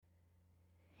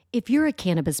If you're a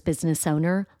cannabis business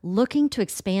owner looking to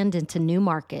expand into new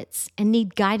markets and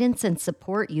need guidance and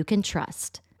support you can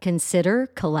trust, consider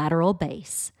Collateral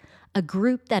Base, a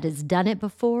group that has done it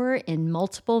before in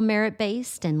multiple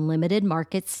merit-based and limited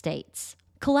market states.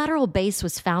 Collateral Base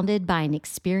was founded by an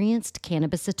experienced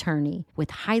cannabis attorney with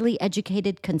highly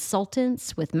educated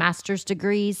consultants with master's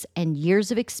degrees and years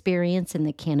of experience in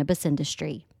the cannabis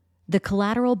industry. The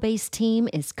Collateral Base team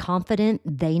is confident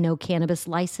they know cannabis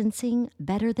licensing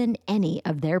better than any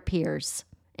of their peers.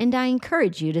 And I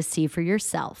encourage you to see for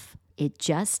yourself. It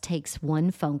just takes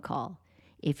one phone call.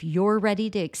 If you're ready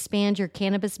to expand your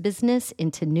cannabis business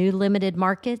into new limited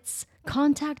markets,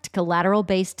 contact Collateral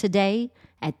Base today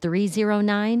at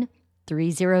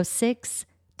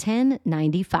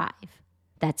 309-306-1095.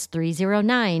 That's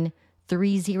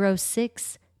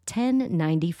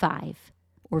 309-306-1095.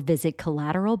 Or visit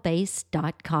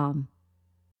collateralbase.com.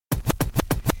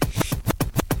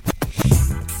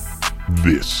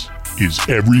 This is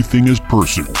Everything is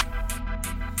Personal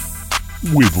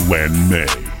with Len May.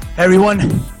 Hey everyone,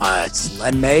 it's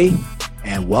Len May,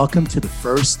 and welcome to the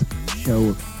first show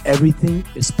of Everything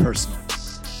is Personal.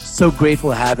 So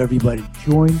grateful to have everybody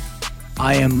join.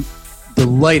 I am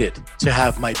delighted to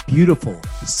have my beautiful,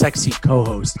 sexy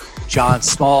co-host, John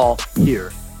Small,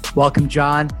 here. Welcome,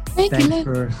 John. Thank you,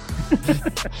 Len.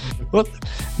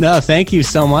 Thank you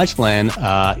so much, Len.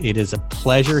 It is a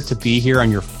pleasure to be here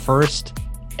on your first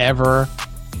ever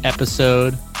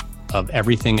episode of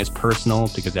Everything is Personal,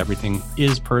 because everything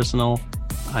is personal.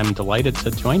 I'm delighted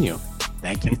to join you.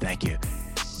 Thank you.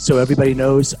 So everybody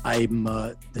knows I'm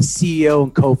the CEO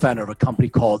and co-founder of a company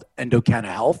called Endocanna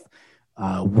Health.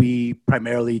 We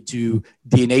primarily do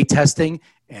DNA testing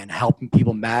and helping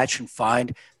people match and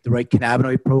find the right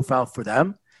cannabinoid profile for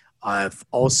them. I've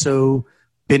also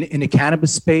been in the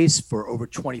cannabis space for over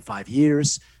 25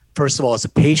 years. First of all, as a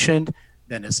patient,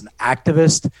 then as an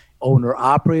activist, owner,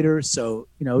 operator. So,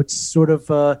 it's sort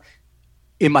of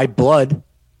in my blood,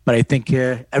 but I think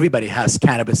everybody has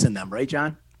cannabis in them, right,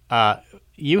 John?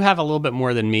 You have a little bit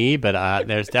more than me, but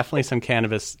there's definitely some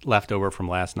cannabis left over from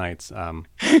last night's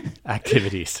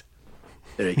activities.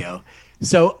 There you go.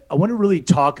 So I want to really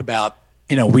talk about,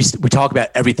 we talk about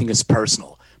everything is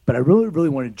personal, but I really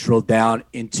want to drill down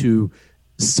into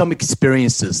some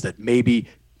experiences that maybe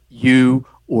you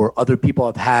or other people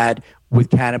have had with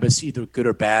cannabis, either good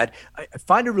or bad. I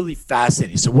find it really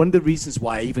fascinating. So one of the reasons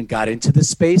why I even got into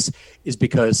this space is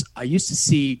because I used to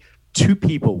see two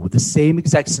people with the same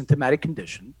exact symptomatic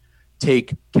condition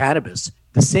take cannabis,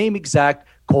 the same exact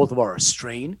cultivar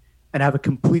strain, and have a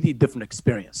completely different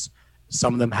experience.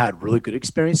 Some of them had really good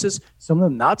experiences, some of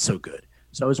them not so good.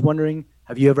 So I was wondering,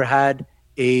 have you ever had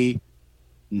a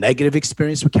negative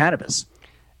experience with cannabis?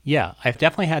 Yeah, I've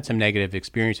definitely had some negative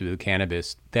experiences with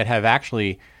cannabis that have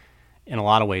actually, in a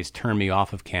lot of ways, turned me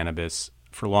off of cannabis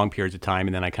for long periods of time,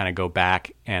 and then I kind of go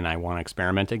back and I want to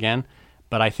experiment again.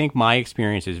 But I think my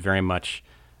experience is very much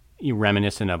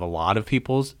reminiscent of a lot of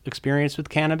people's experience with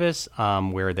cannabis,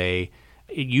 where it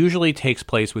usually takes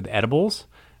place with edibles.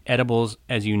 Edibles,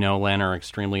 as you know, Len, are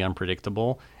extremely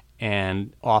unpredictable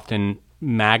and often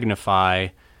magnify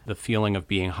the feeling of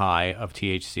being high of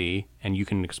THC, and you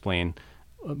can explain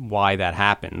why that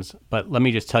happens. But let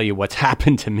me just tell you what's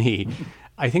happened to me.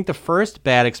 I think the first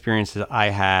bad experiences I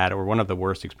had, or one of the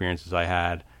worst experiences I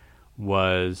had,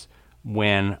 was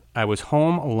when I was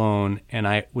home alone and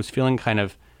I was feeling kind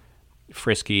of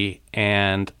frisky,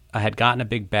 and I had gotten a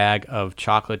big bag of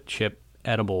chocolate chip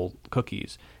edible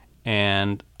cookies.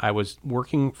 And I was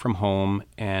working from home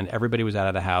and everybody was out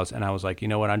of the house, and I was like, you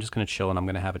know what, I'm just going to chill and I'm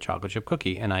going to have a chocolate chip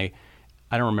cookie. And I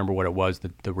don't remember what it was,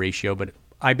 the ratio, but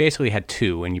I basically had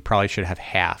two, and you probably should have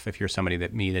half if you're somebody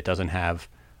that doesn't have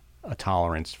a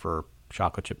tolerance for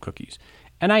chocolate chip cookies.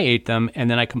 And I ate them,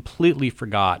 and then I completely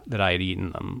forgot that I had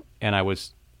eaten them. And I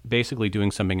was basically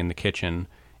doing something in the kitchen,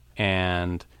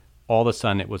 and all of a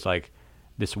sudden it was like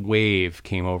this wave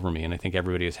came over me. And I think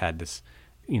everybody has had this,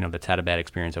 that's had a bad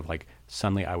experience of, like,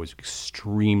 suddenly I was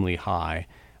extremely high.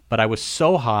 But I was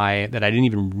so high that I didn't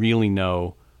even really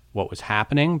know what was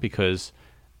happening, because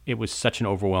it was such an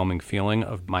overwhelming feeling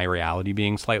of my reality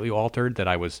being slightly altered that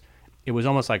it was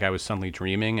almost like I was suddenly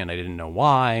dreaming and I didn't know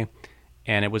why.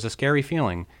 And it was a scary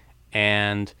feeling.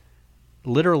 And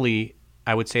literally,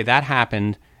 I would say that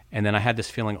happened, and then I had this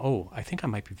feeling, I think I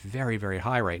might be very, very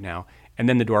high right now. And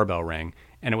then the doorbell rang,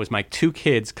 and it was my two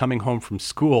kids coming home from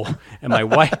school, and my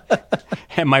wife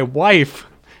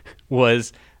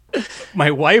was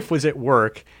at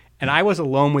work, and I was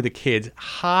alone with the kids,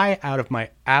 high out of my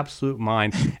absolute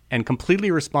mind and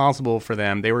completely responsible for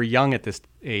them. They were young at this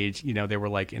age, they were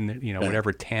like in the,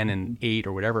 whatever, 10 and 8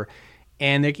 or whatever.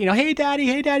 And they're, hey,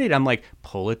 daddy. And I'm like,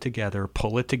 pull it together,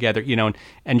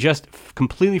 and just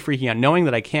completely freaking out, knowing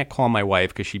that I can't call my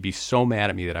wife because she'd be so mad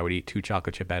at me that I would eat 2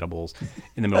 chocolate chip edibles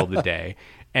in the middle of the day.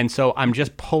 And so I'm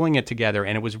just pulling it together.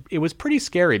 And it was pretty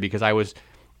scary because I was,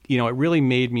 it really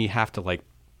made me have to like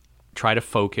try to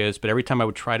focus. But every time I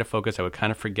would try to focus, I would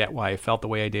kind of forget why I felt the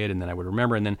way I did. And then I would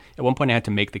remember. And then at one point I had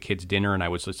to make the kids dinner, and I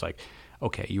was just like,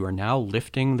 okay, you are now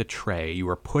lifting the tray. You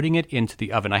are putting it into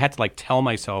the oven. I had to like tell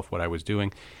myself what I was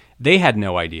doing. They had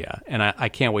no idea. And I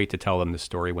can't wait to tell them this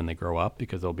story when they grow up,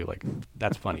 because they'll be like,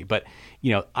 that's funny. But,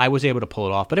 I was able to pull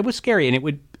it off. But it was scary,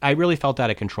 and I really felt out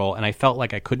of control, and I felt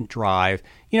like I couldn't drive.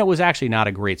 It was actually not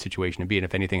a great situation to be in.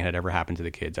 If anything had ever happened to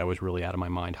the kids, I was really out of my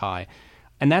mind high.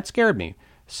 And that scared me.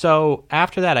 So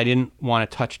after that, I didn't want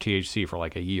to touch THC for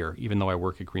like a year, even though I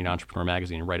work at Green Entrepreneur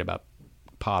Magazine and write about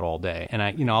pot all day.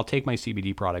 And I'll take my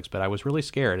CBD products, but I was really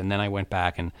scared. And then I went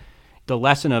back, and the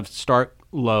lesson of start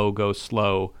low, go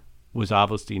slow was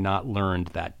obviously not learned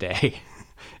that day.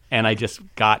 And I just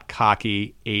got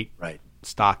cocky, ate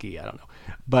stocky. I don't know.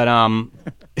 But,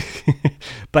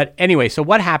 but anyway, so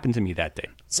what happened to me that day?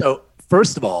 So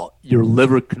first of all, your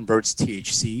liver converts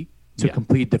THC to a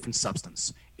complete different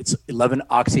substance. It's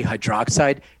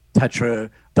 11-oxyhydroxide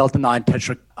delta-9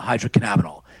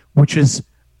 tetrahydrocannabinol, which is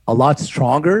a lot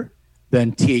stronger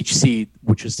than THC,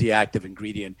 which is the active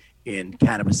ingredient in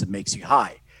cannabis that makes you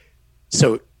high.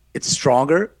 So it's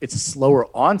stronger, it's a slower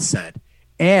onset,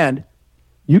 and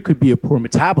you could be a poor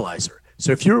metabolizer.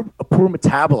 So if you're a poor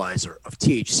metabolizer of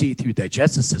THC through your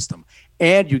digestive system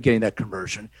and you're getting that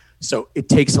conversion, so it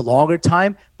takes a longer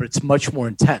time, but it's much more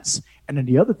intense. And then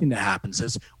the other thing that happens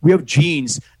is we have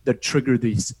genes that trigger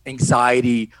these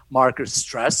anxiety markers,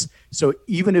 stress. So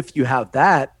even if you have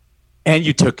that, and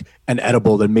you took an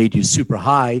edible that made you super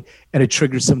high, and it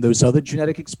triggers some of those other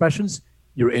genetic expressions,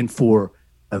 you're in for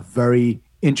a very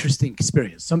interesting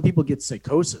experience. Some people get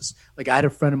psychosis. Like I had a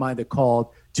friend of mine that called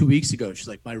 2 weeks ago. She's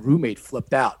like, my roommate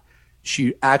flipped out.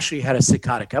 She actually had a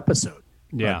psychotic episode.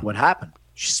 Yeah. Like, what happened?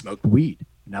 She smoked weed,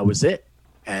 and that was it.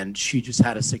 And she just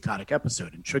had a psychotic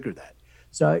episode and triggered that.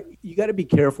 So you got to be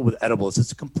careful with edibles.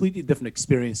 It's a completely different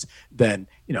experience than,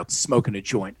 smoking a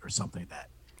joint or something like that.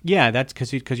 Yeah, that's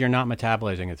because you're not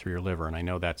metabolizing it through your liver, and I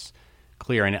know that's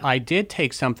clear. And I did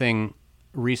take something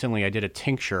recently. I did a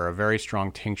tincture, a very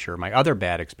strong tincture, my other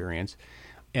bad experience,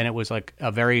 and it was like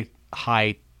a very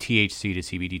high THC to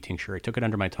CBD tincture. I took it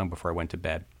under my tongue before I went to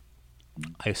bed.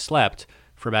 I slept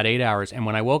for about 8 hours, and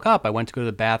when I woke up, I went to go to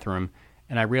the bathroom,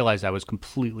 and I realized I was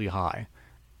completely high.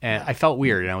 And I felt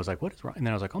weird, and I was like, what is wrong? And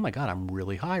then I was like, oh my God, I'm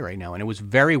really high right now. And it was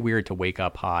very weird to wake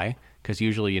up high, because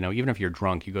usually, even if you're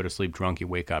drunk, you go to sleep drunk, you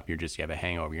wake up, you have a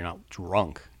hangover. You're not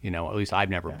drunk, at least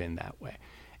I've never been that way.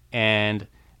 And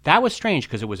that was strange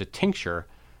because it was a tincture.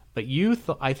 But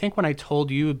I think when I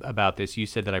told you about this, you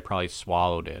said that I probably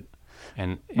swallowed it.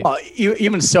 And well,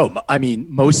 even so, I mean,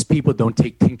 most people don't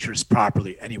take tinctures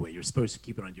properly anyway. You're supposed to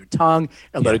keep it on your tongue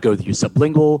and let it go through your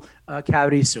sublingual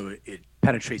cavity so it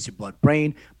penetrates your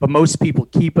blood-brain. But most people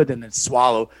keep it and then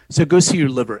swallow, so it goes through your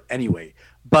liver anyway.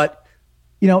 But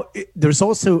there's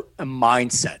also a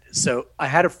mindset. So I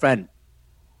had a friend.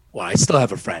 Well, I still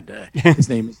have a friend. His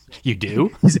name is. You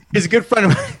do? He's a good friend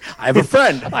of mine. I have a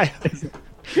friend.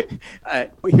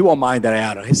 He won't mind that I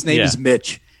add him. His name is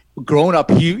Mitch. Growing up,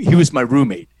 he was my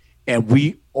roommate, and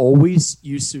we always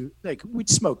used to we'd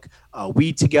smoke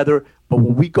weed together. But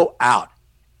when we go out,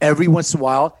 every once in a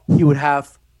while, he would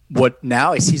have what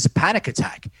now is a panic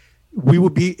attack. We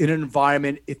would be in an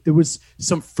environment, if there was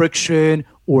some friction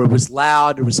or it was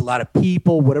loud, there was a lot of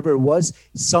people, whatever it was,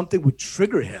 something would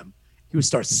trigger him. He would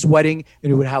start sweating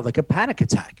and he would have like a panic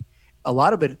attack. A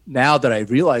lot of it, now that I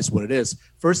realize what it is,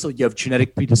 first of all, you have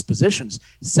genetic predispositions.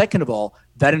 Second of all,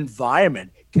 that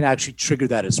environment can actually trigger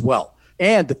that as well.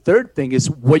 And the third thing is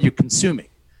what you're consuming.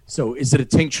 So is it a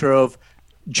tincture of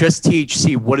just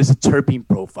THC? What is the terpene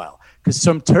profile? Because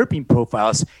some terpene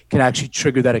profiles can actually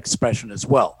trigger that expression as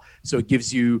well. So it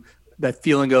gives you that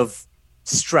feeling of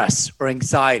stress or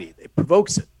anxiety. It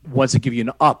provokes it. It wants to give you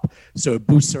an up. So it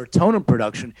boosts serotonin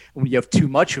production. And when you have too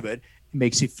much of it, it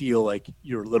makes you feel like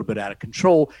you're a little bit out of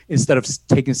control instead of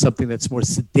taking something that's more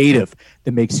sedative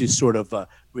that makes you sort of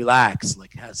relax,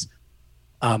 like it has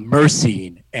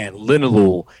myrcene and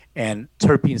linalool and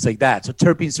terpenes like that. So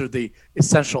terpenes are the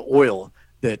essential oil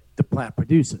that the plant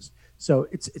produces. So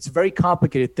it's a very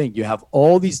complicated thing. You have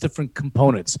all these different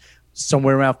components,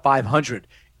 somewhere around 500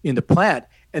 in the plant.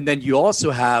 And then you also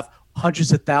have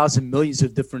hundreds of thousands, millions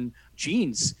of different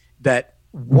genes that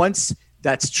once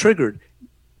that's triggered,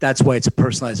 that's why it's a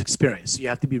personalized experience. So you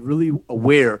have to be really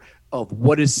aware of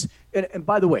what is, and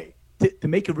by the way, to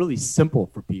make it really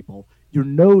simple for people, your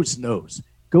nose knows.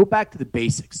 Go back to the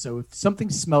basics. So if something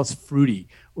smells fruity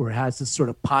or has this sort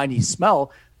of piney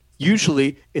smell,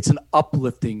 usually it's an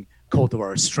uplifting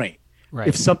cultivar strain. Right.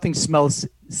 If something smells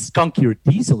skunky or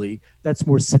diesely, that's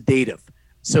more sedative.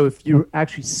 So if you're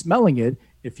actually smelling it,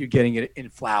 if you're getting it in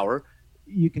flower,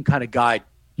 you can kind of guide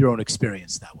your own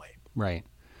experience that way. Right.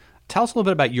 Tell us a little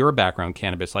bit about your background,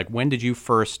 cannabis. Like, when did you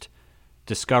first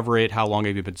discover it? How long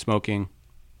have you been smoking?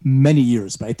 Many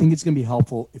years, but I think it's going to be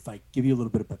helpful if I give you a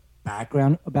little bit of a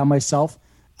background about myself.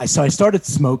 I started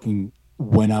smoking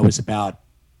when I was about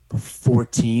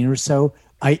 14 or so.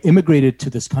 I immigrated to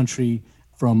this country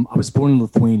I was born in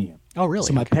Lithuania. Oh, really?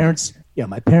 So my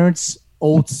parents,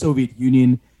 old Soviet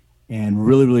Union and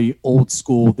really, really old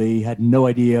school. They had no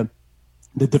idea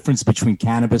the difference between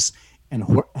cannabis and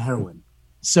heroin.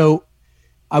 So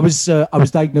I was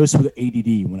diagnosed with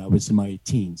ADD when I was in my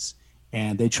teens,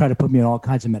 and they tried to put me on all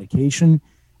kinds of medication.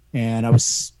 And I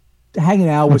was hanging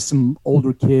out with some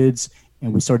older kids,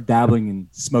 and we started dabbling in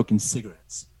smoking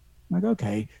cigarettes. I'm like,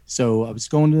 okay. So I was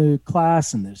going to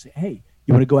class, and they say, hey,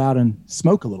 you want to go out and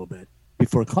smoke a little bit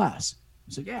before class? I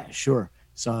was like, yeah, sure.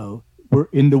 So we're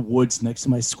in the woods next to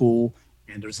my school,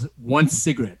 and there's one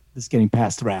cigarette that's getting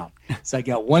passed around. So I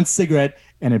got one cigarette,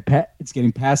 and it's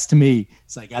getting passed to me.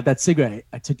 So I got that cigarette.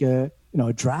 I took a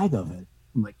drag of it.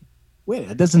 I'm like, wait,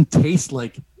 that doesn't taste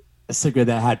like a cigarette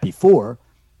that I had before.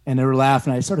 And they were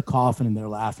laughing. I started coughing, and they were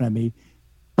laughing at me.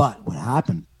 But what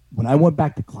happened, when I went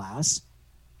back to class,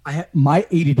 my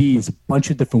ADD is a bunch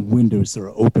of different windows that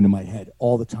are open in my head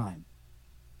all the time.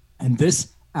 And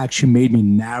this actually made me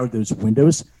narrow those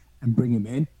windows and bring them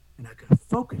in, and I could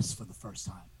focus for the first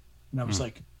time. And I was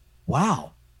like,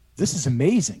 wow, this is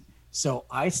amazing. So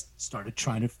I started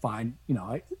trying to find,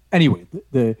 anyway,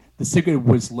 the cigarette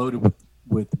was loaded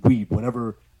with weed,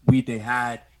 whatever weed they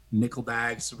had, nickel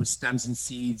bags with stems and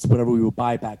seeds, whatever we would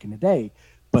buy back in the day.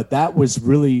 But that was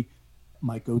really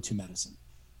my go-to medicine.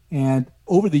 And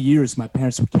over the years, my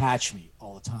parents would catch me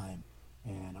all the time.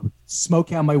 And I would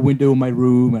smoke out my window in my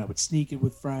room, and I would sneak it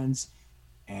with friends.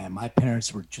 And my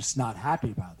parents were just not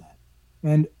happy about that.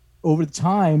 And over the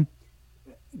time,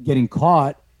 getting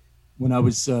caught, when I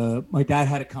was, my dad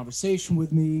had a conversation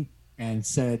with me and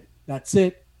said, that's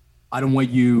it. I don't want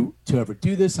you to ever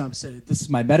do this. And I said, this is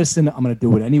my medicine. I'm going to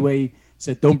do it anyway. He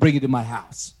said, don't bring it to my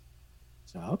house.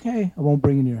 So, okay, I won't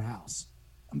bring it to your house.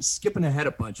 I'm skipping ahead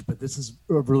a bunch, but this is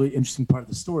a really interesting part of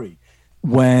the story.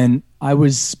 When I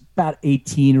was about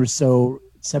 18 or so,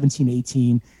 17,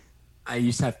 18, I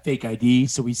used to have fake ID.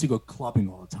 So we used to go clubbing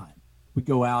all the time. We'd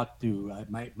go out to,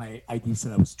 my ID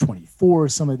said I was 24 or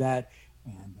something like that.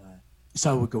 And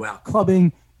so I would go out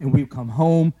clubbing, and we'd come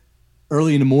home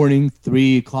early in the morning,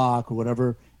 3 o'clock or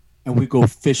whatever, and we'd go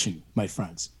fishing, my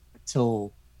friends,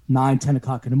 until 9, 10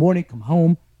 o'clock in the morning, come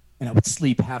home, and I would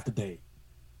sleep half the day.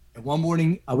 And one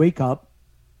morning I wake up,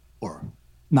 or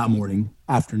not morning,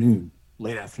 afternoon,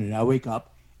 late afternoon, I wake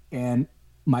up, and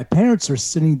my parents are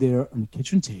sitting there on the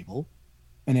kitchen table,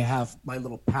 and I have my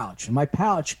little pouch. And my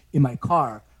pouch in my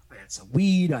car, I had some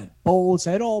weed, I had bowls,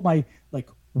 I had all my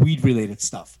weed-related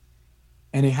stuff.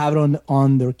 And they have it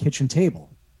on their kitchen table.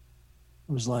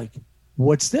 I was like,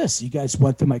 what's this? You guys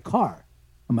went through my car.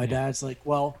 And my dad's like,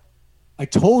 well, I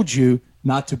told you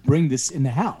not to bring this in the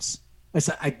house. I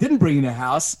said, I didn't bring it in the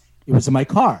house. It was in my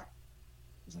car.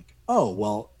 I was like, oh,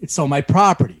 well, it's on my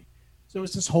property. So it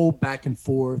was this whole back and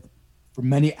forth for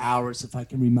many hours, if I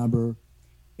can remember.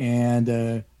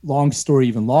 And long story,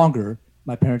 even longer,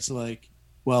 my parents are like,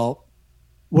 well,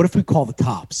 what if we call the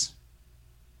cops?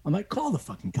 I'm like, call the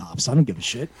fucking cops. I don't give a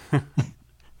shit.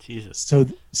 Jesus.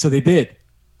 So they did.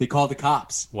 They called the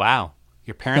cops. Wow.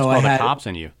 Your parents called the cops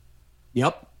on you.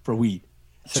 Yep, for weed.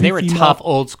 So they were tough,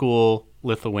 old school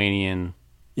Lithuanian.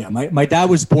 Yeah, my dad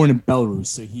was born in Belarus,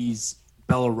 so he's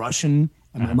Belarusian,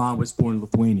 and my mom was born in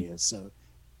Lithuania. So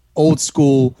old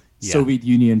school Soviet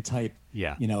Union type,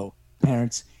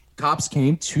 parents. Cops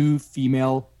came, 2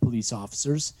 female police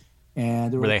officers,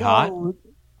 and were they hot?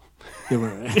 They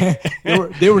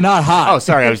were not hot. Oh,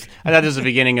 sorry. I thought this was the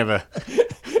beginning of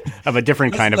a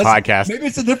different kind of podcast. Maybe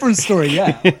it's a different story.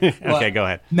 Yeah. Okay, go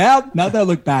ahead. Now that I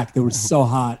look back, they were so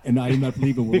hot, and I did not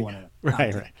believe it would want to.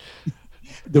 Right.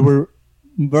 They were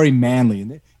very manly,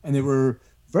 and they were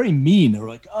very mean. They were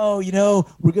like, oh,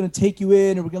 we're going to take you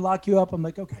in, and we're going to lock you up. I'm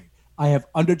like, okay, I have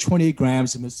under 28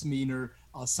 grams of misdemeanor.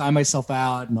 I'll sign myself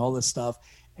out and all this stuff.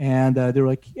 And they were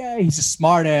like, yeah, he's a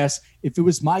smart ass. If it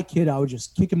was my kid, I would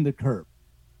just kick him to the curb.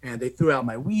 And they threw out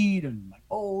my weed and my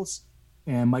bowls.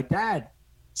 And my dad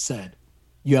said,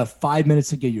 you have 5 minutes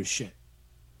to get your shit.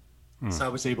 So I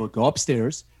was able to go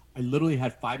upstairs. I literally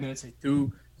had 5 minutes. I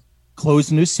threw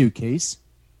clothes in his suitcase.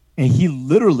 And he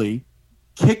literally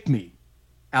kicked me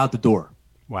out the door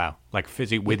Wow. Like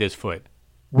with his foot.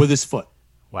 with his foot.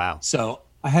 Wow. So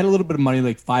I had a little bit of money,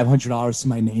 like $500 to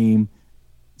my name,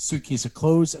 suitcase of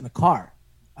clothes, and a car.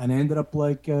 And I ended up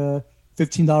like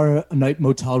 $15 a night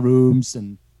motel rooms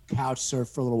and couch surf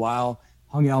for a little while,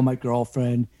 hung out with my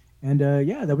girlfriend. And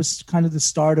that was kind of the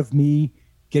start of me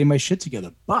getting my shit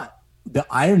together. But the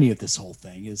irony of this whole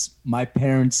thing is my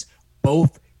parents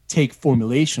both take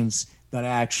formulations that I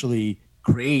actually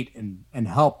create and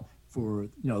help for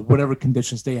whatever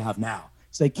conditions they have now.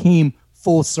 So they came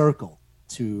full circle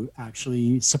to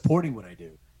actually supporting what I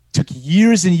do. Took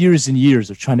years and years and years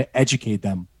of trying to educate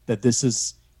them that this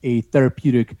is a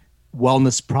therapeutic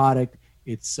wellness product.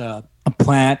 It's a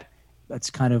plant. That's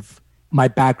kind of my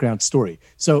background story.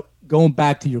 So going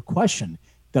back to your question,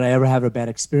 did I ever have a bad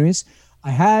experience?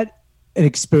 I had an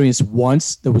experience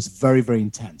once that was very, very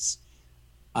intense.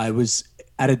 I was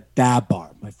at a dab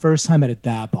bar, my first time at a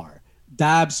dab bar.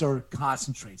 Dabs are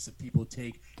concentrates that people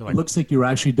take. It looks like you're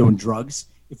actually doing drugs.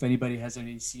 If anybody has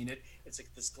any seen it, it's like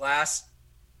this glass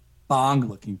bong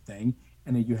looking thing.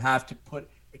 And then you have to put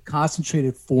a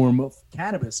concentrated form of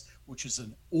cannabis, which is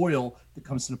an oil that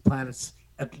comes from the plant. It's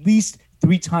at least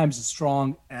 3 times as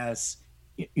strong as,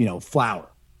 flour.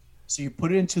 So you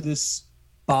put it into this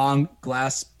bong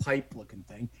glass pipe looking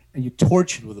thing and you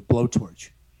torch it with a blowtorch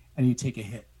and you take a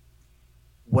hit.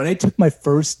 When I took my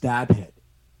first dab hit,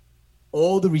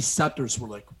 all the receptors were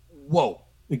like, whoa,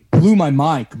 it blew my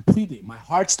mind completely. My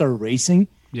heart started racing.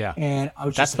 Yeah. And I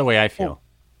was That's just the way I feel.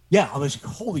 I was like,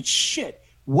 holy shit,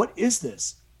 what is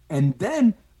this? And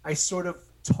then I sort of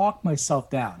talked myself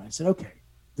down. I said, okay,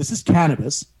 this is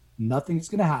cannabis. Nothing's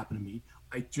going to happen to me.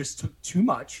 I just took too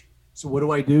much. So what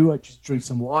do? I just drink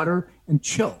some water and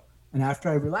chill. And after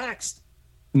I relaxed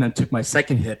and then took my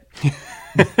second hit.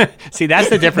 See, that's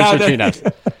the difference between us.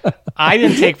 I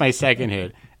didn't take my second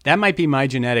hit. That might be my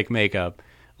genetic makeup.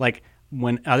 Like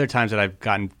when other times that I've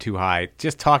gotten too high,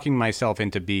 just talking myself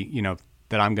into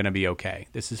that I'm going to be okay.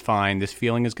 This is fine. This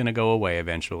feeling is going to go away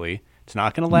eventually. It's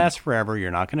not going to last forever.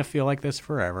 You're not going to feel like this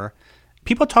forever.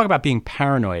 People talk about being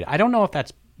paranoid. I don't know if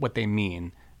that's what they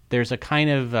mean. There's a kind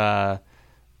of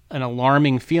an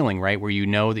alarming feeling, right, where you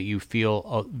know that you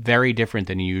feel very different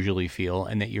than you usually feel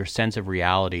and that your sense of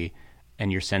reality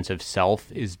and your sense of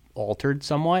self is altered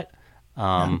somewhat,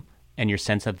 and your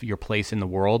sense of your place in the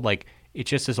world, like it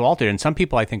just is altered. And some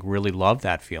people, I think, really love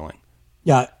that feeling.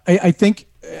 Yeah, I think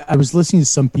I was listening to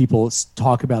some people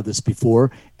talk about this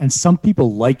before, and some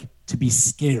people like to be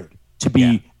scared, to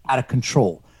be out of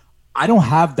control. I don't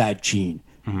have that gene,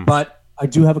 but I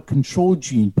do have a control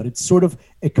gene, but it's sort of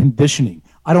a conditioning.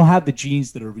 I don't have the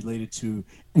genes that are related to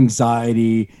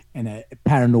anxiety and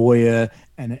paranoia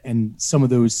and some of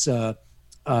those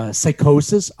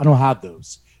psychosis. I don't have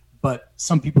those. But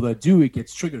some people that do, it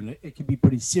gets triggered, and it can be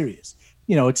pretty serious.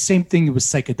 It's the same thing with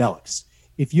psychedelics.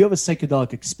 If you have a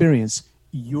psychedelic experience,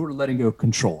 you're letting go of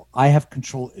control. I have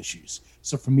control issues.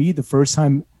 So for me, the first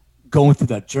time going through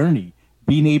that journey,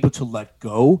 being able to let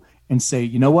go and say,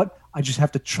 you know what, I just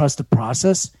have to trust the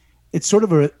process. It's sort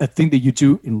of a thing that you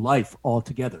do in life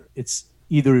altogether. It's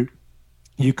either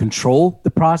you control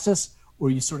the process or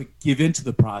you sort of give into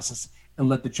the process and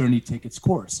let the journey take its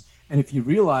course. And if you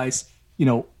realize,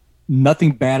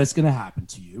 nothing bad is going to happen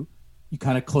to you, you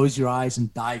kind of close your eyes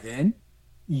and dive in,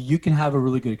 you can have a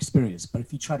really good experience. But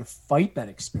if you try to fight that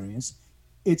experience,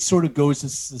 it sort of goes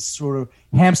this sort of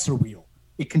hamster wheel.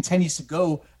 It continues to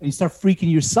go and you start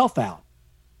freaking yourself out.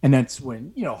 And that's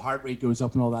when, heart rate goes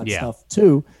up and all that stuff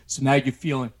too. So now you're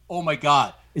feeling, oh my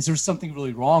God, is there something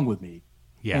really wrong with me?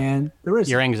 Yeah. And there is.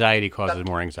 Your anxiety causes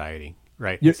more anxiety,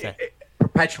 right?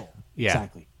 Perpetual. Yeah.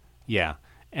 Exactly. Yeah.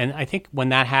 And I think when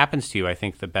that happens to you, I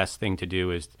think the best thing to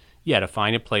do is, to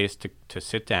find a place to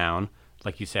sit down,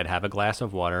 like you said, have a glass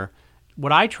of water.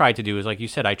 What I tried to do is, like you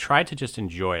said, I tried to just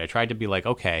enjoy it. I tried to be like,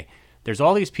 okay, there's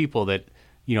all these people that,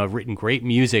 have written great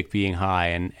music being high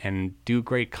and do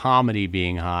great comedy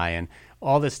being high and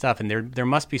all this stuff. And there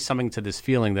must be something to this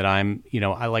feeling that I'm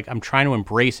trying to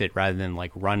embrace it rather than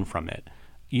like run from it.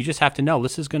 You just have to know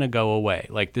this is going to go away.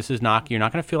 Like you're not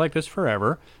going to feel like this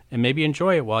forever, and maybe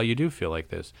enjoy it while you do feel like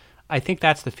this. I think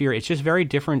that's the fear. It's just very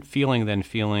different feeling than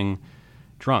feeling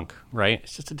drunk, right?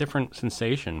 It's just a different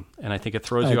sensation. And I think it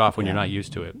throws you off when you're not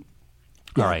used to it.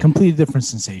 Yeah, all right. Completely different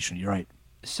sensation. You're right.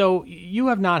 So you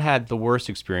have not had the worst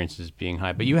experiences being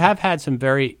high, but you have had some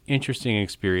very interesting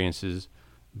experiences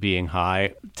being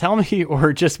high. Tell me,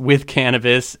 or just with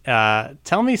cannabis,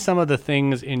 tell me some of the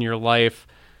things in your life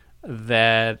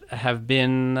that have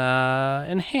been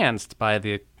enhanced by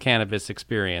the cannabis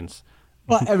experience.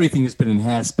 Well, everything has been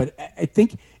enhanced, but I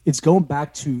think it's going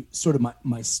back to sort of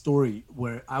my story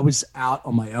where I was out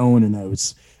on my own and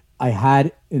I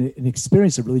had an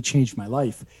experience that really changed my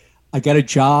life. I got a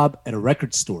job at a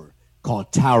record store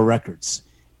called Tower Records.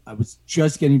 I was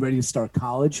just getting ready to start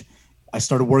college. I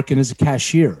started working as a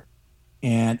cashier,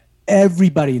 and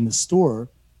everybody in the store,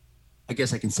 I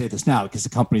guess I can say this now because the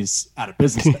company's out of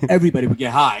business, but everybody would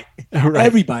get high. Right.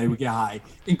 Everybody would get high,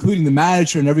 including the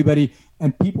manager and everybody.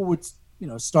 And people would,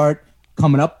 start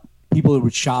coming up. People that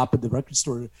would shop at the record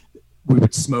store, we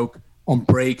would smoke on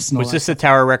breaks. And was this the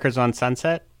Tower Records on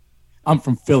Sunset? I'm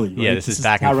from Philly. Right? Yeah, this is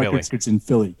back in Tower Philly. Records in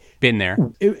Philly. Been there.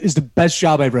 It was the best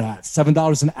job I ever had.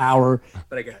 $7 an hour,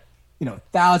 but I got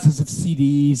thousands of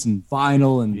CDs and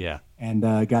vinyl, and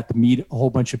got to meet a whole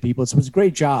bunch of people. So it was a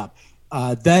great job.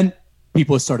 Then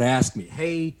people started asking me,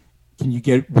 "Hey, can you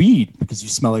get weed because you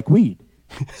smell like weed?"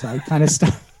 So I kind of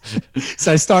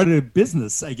So I started a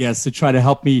business, I guess, to try to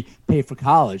help me pay for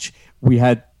college. We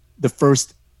had the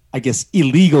first, I guess,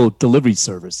 illegal delivery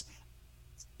service.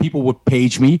 People would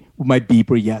page me with my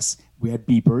beeper. Yes, we had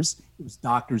beepers. It was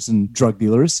doctors and drug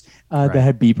dealers that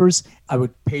had beepers. I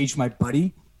would page my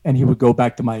buddy, and he would go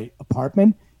back to my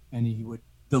apartment, and he would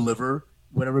deliver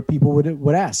whatever people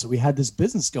would ask. So we had this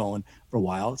business going for a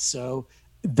while. So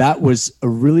that was a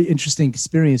really interesting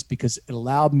experience because it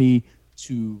allowed me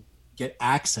to get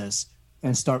access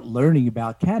and start learning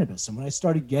about cannabis. And when I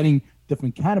started getting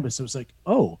different cannabis, I was like,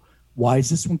 oh, why is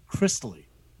this one crystally?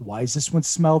 Why is this one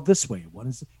smell this way? What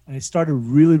is it? And I started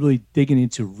really, really digging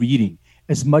into reading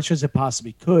as much as I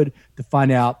possibly could to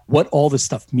find out what all this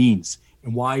stuff means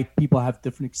and why people have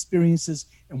different experiences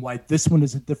and why this one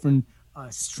is a different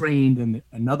strain than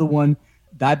another one.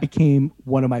 That became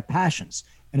one of my passions.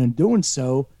 And in doing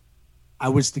so, I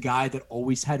was the guy that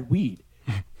always had weed.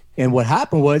 And what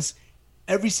happened was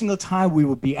every single time we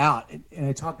would be out, and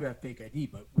I talked about fake ID,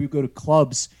 but we would go to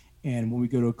clubs, and when we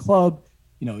go to a club,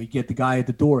 you get the guy at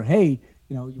the door, hey,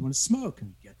 you want to smoke?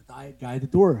 And you get the guy at the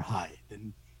door high.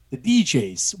 Then the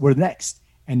DJs were next.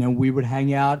 And then we would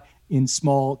hang out in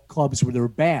small clubs where there were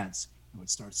bands and would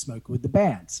start smoking with the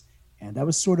bands. And that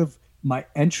was sort of my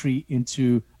entry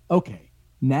into, okay,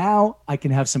 now I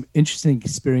can have some interesting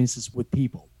experiences with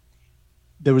people.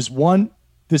 There was one,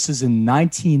 this is in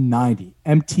 1990,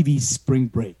 MTV Spring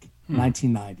Break,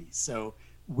 1990. So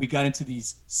we got into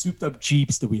these souped up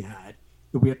Jeeps that we had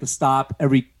to stop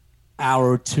every hour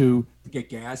or two to get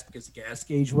gas because the gas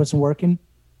gauge wasn't working.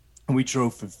 And we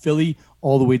drove from Philly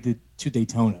all the way to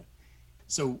Daytona.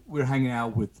 So we were hanging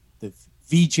out with the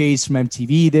VJs from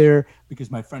MTV there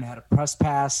because my friend had a press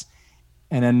pass.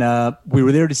 And then we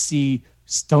were there to see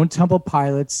Stone Temple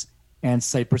Pilots and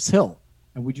Cypress Hill.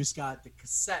 And we just got the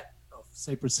cassette of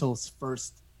Cypress Hill's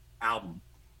first album.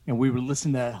 And we were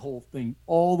listening to that whole thing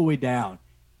all the way down.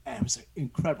 And it was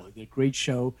incredible. They did a great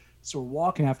show. So we're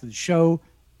walking after the show,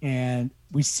 and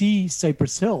we see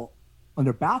Cypress Hill on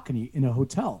their balcony in a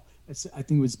hotel. I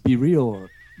think it was Be Real,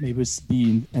 or maybe it was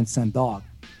Be and Send Dog.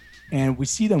 And we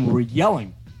see them. We're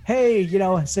yelling, hey,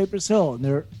 Cypress Hill.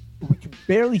 And we could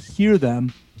barely hear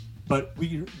them, but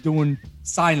we were doing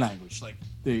sign language, like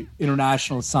the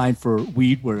international sign for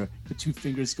weed where the two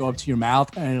fingers go up to your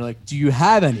mouth. And they're like, do you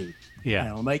have any? Yeah.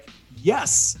 And I'm like,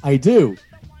 yes, I do.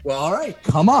 Well, all right,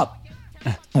 come up.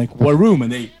 Like, what room?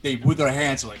 And they with their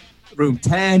hands, like, room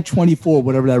 10, 24,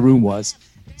 whatever that room was.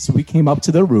 So we came up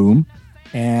to the room,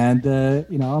 and,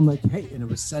 I'm like, hey, and it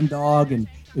was Send Dog, and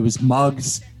it was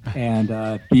Muggs,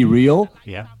 and Be Real.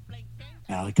 Yeah.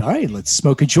 And I'm like, all right, let's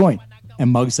smoke a joint. And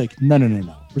Muggs like,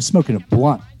 no. We're smoking a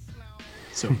blunt.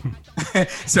 So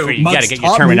you got to get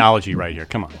your terminology right here.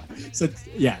 Come on. So,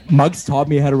 yeah, Muggs taught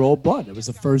me how to roll a blunt. It was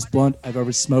the first blunt I've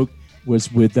ever smoked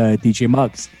was with DJ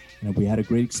Muggs. And we had a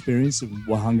great experience, and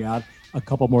we hung out a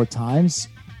couple more times.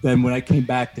 Then when I came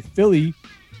back to Philly,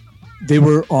 they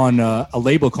were on a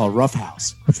label called Rough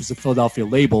House, which was a Philadelphia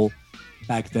label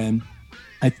back then.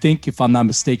 I think, if I'm not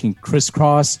mistaken, Criss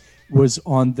Cross was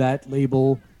on that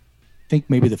label. I think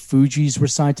maybe the Fugees were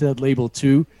signed to that label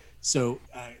too. So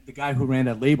the guy who ran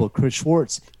that label, Chris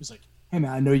Schwartz, was like, hey,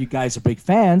 man, I know you guys are big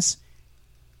fans.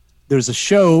 There's a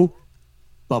show,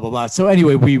 blah, blah, blah. So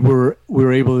anyway, we were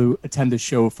able to attend the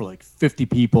show for like 50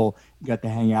 people. We got to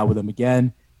hang out with them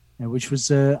again, which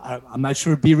was, I'm not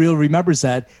sure if Be Real remembers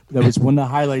that, but that was one of the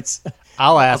highlights.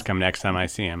 I'll ask him next time I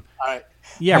see him. All right.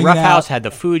 Yeah, Rough House had the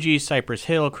Fugees, Cypress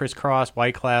Hill, Criss Cross,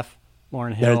 Wyclef,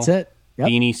 Lauryn Hill. That's it. Yep.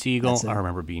 Beanie Siegel. I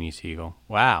remember Beanie Siegel.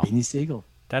 Wow. Beanie Siegel.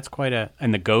 That's quite a...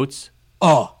 And the Goats.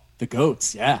 Oh, the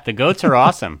Goats, yeah. The Goats are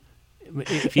awesome.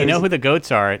 If you know who the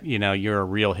Goats are, you're a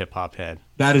real hip-hop head.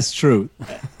 That is true.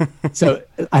 So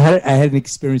I had an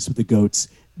experience with the Goats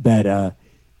that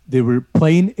they were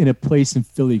playing in a place in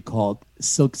Philly called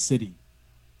Silk City.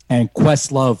 And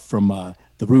Questlove from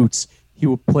The Roots, he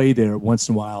would play there once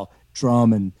in a while,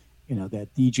 drum, and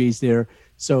that DJ's there.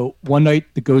 So one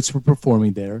night the Goats were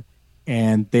performing there,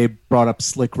 and they brought up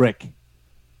Slick Rick.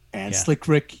 And Slick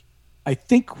Rick, I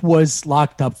think, was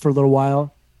locked up for a little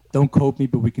while. Don't quote me,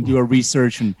 but we can do our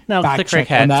research and fact check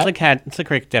on that. Slick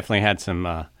Rick definitely had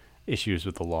some issues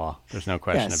with the law. There's no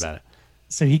question about it.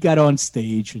 So he got on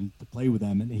stage and to play with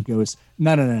them, and he goes,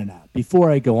 no.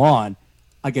 Before I go on,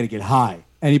 I got to get high.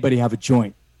 Anybody have a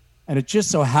joint? And it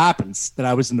just so happens that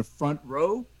I was in the front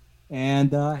row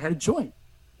and I had a joint.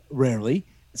 Rarely.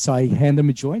 So I hand him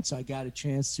a joint, so I got a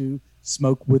chance to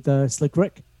smoke with Slick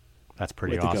Rick. That's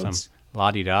pretty awesome.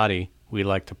 La-di-da-di. We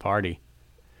like to party.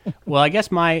 Well, I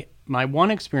guess my one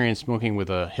experience smoking with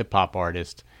a hip-hop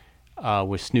artist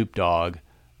was Snoop Dogg.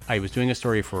 I was doing a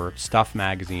story for Stuff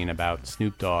magazine about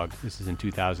Snoop Dogg. This is in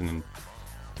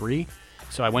 2003.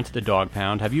 So I went to the Dog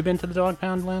Pound. Have you been to the Dog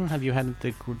Pound, Len? Have you had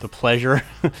the pleasure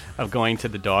of going to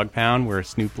the Dog Pound where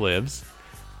Snoop lives?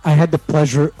 I had the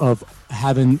pleasure of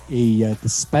having a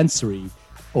dispensary,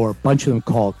 or a bunch of them,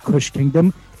 called Kush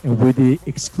Kingdom, and we're the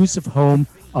exclusive home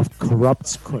of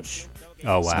Corrupt's Kush.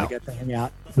 Oh, wow. So I got to hang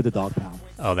out with the Dog Pound.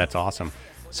 Oh, that's awesome.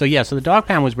 So the Dog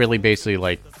Pound was really basically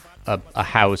like a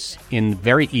house in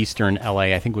very eastern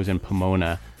LA. I think it was in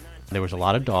Pomona. There was a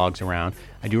lot of dogs around.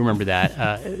 I do remember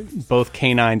that, both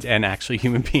canines and actually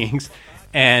human beings.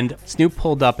 And Snoop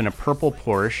pulled up in a purple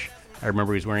Porsche. I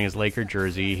remember he was wearing his Laker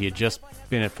jersey. He had just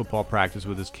been at football practice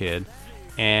with his kid.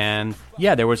 And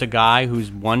there was a guy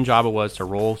whose one job it was to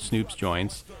roll Snoop's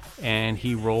joints. And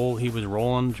he was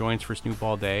rolling joints for Snoop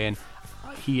all day. And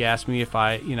he asked me if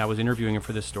I was interviewing him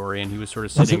for this story, and he was sort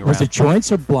of sitting around. Was it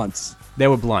joints or blunts? They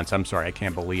were blunts. I'm sorry. I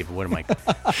can't believe it. What am I?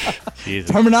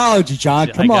 Jesus. Terminology, John.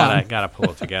 Come on. I got to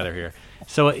pull it together here.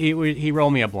 So he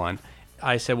rolled me a blunt.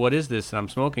 I said, "What is this that I'm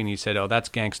smoking?" He said, "Oh, that's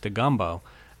Gangsta Gumbo."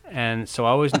 And so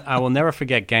I will never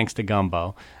forget Gangsta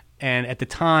Gumbo. And at the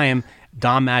time,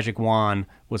 Don Magic Juan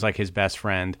was like his best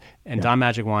friend. And Don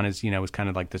Magic Juan is, was kind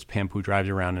of like this pimp who drives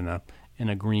around in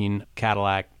a green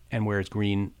Cadillac and wears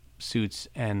green suits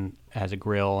and has a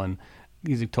grill, and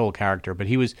he's a total character. But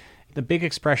the big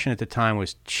expression at the time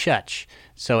was chutch.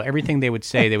 So everything they would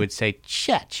say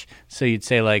chutch. So you'd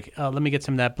say like, "Oh, let me get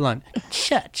some of that blunt."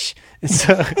 Chutch.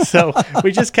 So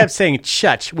we just kept saying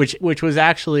chutch, which was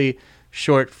actually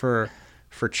short for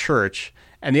church.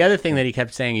 And the other thing that he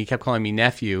kept saying, he kept calling me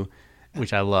nephew,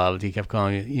 which I loved. He kept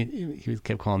calling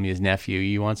me his nephew.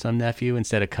 "You want some, nephew?"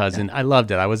 instead of cousin. I loved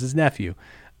it. I was his nephew.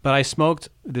 But I smoked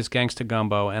this Gangsta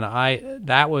Gumbo, and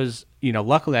that was,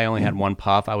 luckily I only had one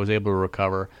puff. I was able to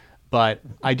recover. But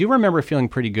I do remember feeling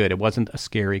pretty good. It wasn't a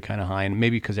scary kind of high, and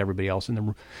maybe because everybody else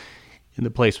in the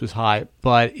place was high.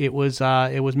 But it was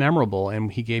memorable,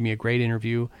 and he gave me a great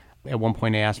interview. At one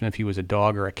point, I asked him if he was a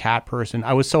dog or a cat person.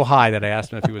 I was so high that I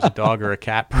asked him if he was a dog or a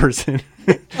cat person.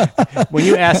 When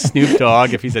you ask Snoop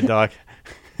Dogg if he's a dog...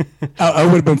 It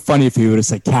would have been funny if he would have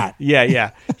said cat.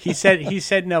 Yeah. He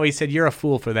said no. He said, "You're a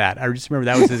fool for that." I just remember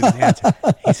that was his answer.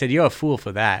 He said, "You're a fool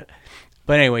for that."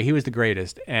 But anyway, he was the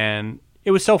greatest. And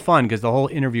it was so fun because the whole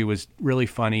interview was really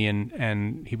funny,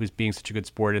 and he was being such a good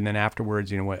sport. And then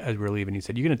afterwards, as we were leaving, he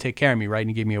said, "You're going to take care of me, right?" And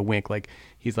he gave me a wink. Like,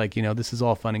 he's like, "This is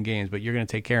all fun and games, but you're going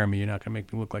to take care of me. You're not going to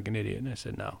make me look like an idiot." And I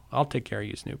said, "No, I'll take care of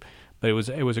you, Snoop." But it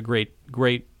was a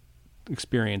great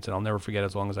experience, and I'll never forget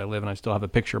as long as I live. And I still have a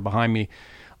picture behind me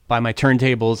by my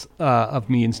turntables of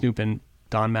me and Snoop and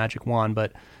Don Magic Juan.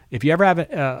 But if you ever have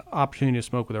an opportunity to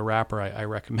smoke with a rapper, I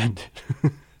recommend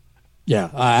it. Yeah,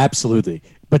 absolutely.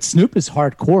 But Snoop is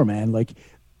hardcore, man. Like,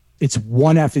 it's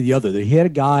one after the other. He had a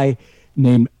guy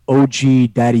named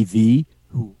OG Daddy V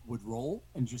who would roll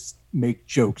and just make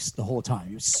jokes the whole time.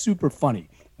 He was super funny,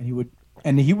 and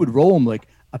he would roll him like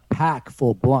a pack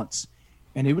full of blunts,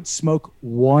 and he would smoke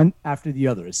one after the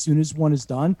other. As soon as one is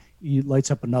done, he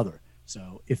lights up another.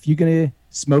 So if you're going to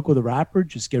smoke with a rapper,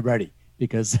 just get ready,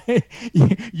 because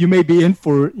you may be in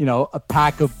for, a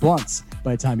pack of blunts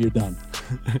by the time you're done.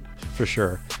 For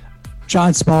sure.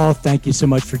 John Small, thank you so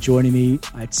much for joining me.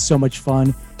 It's so much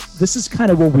fun. This is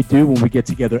kind of what we do when we get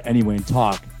together anyway and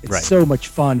talk. It's so much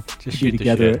fun just to be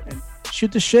together and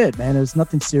shoot the shit, man. There's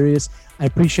nothing serious. I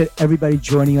appreciate everybody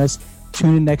joining us.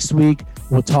 Tune in next week.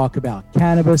 We'll talk about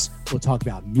cannabis. We'll talk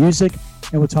about music.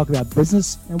 And we'll talk about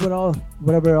business and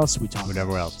whatever else we talk about.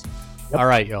 Whatever else. Yep. All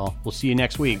right, y'all. We'll see you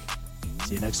next week.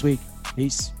 See you next week.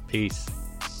 Peace. Peace.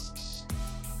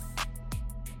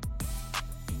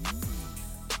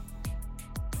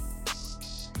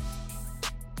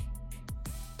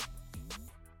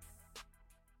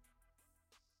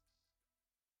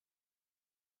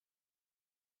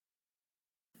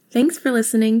 Thanks for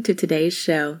listening to today's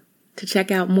show. To check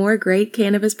out more great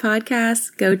cannabis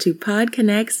podcasts, go to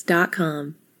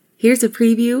podconnects.com. Here's a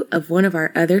preview of one of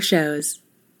our other shows.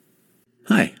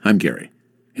 Hi, I'm Gary,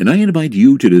 and I invite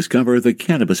you to discover the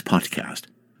Cannabis Podcast,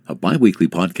 a bi-weekly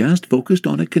podcast focused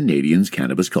on a Canadian's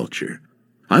cannabis culture.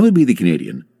 I would be the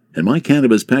Canadian, and my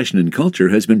cannabis passion and culture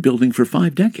has been building for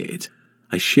 5 decades.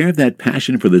 I share that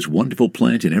passion for this wonderful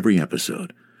plant in every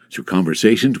episode, through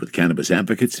conversations with cannabis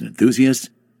advocates and enthusiasts,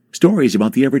 stories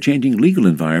about the ever-changing legal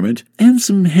environment, and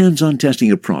some hands-on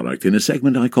testing of product in a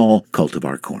segment I call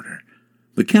Cultivar Corner.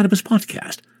 The Cannabis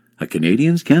Podcast, a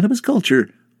Canadian's cannabis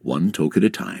culture, one toke at a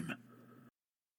time.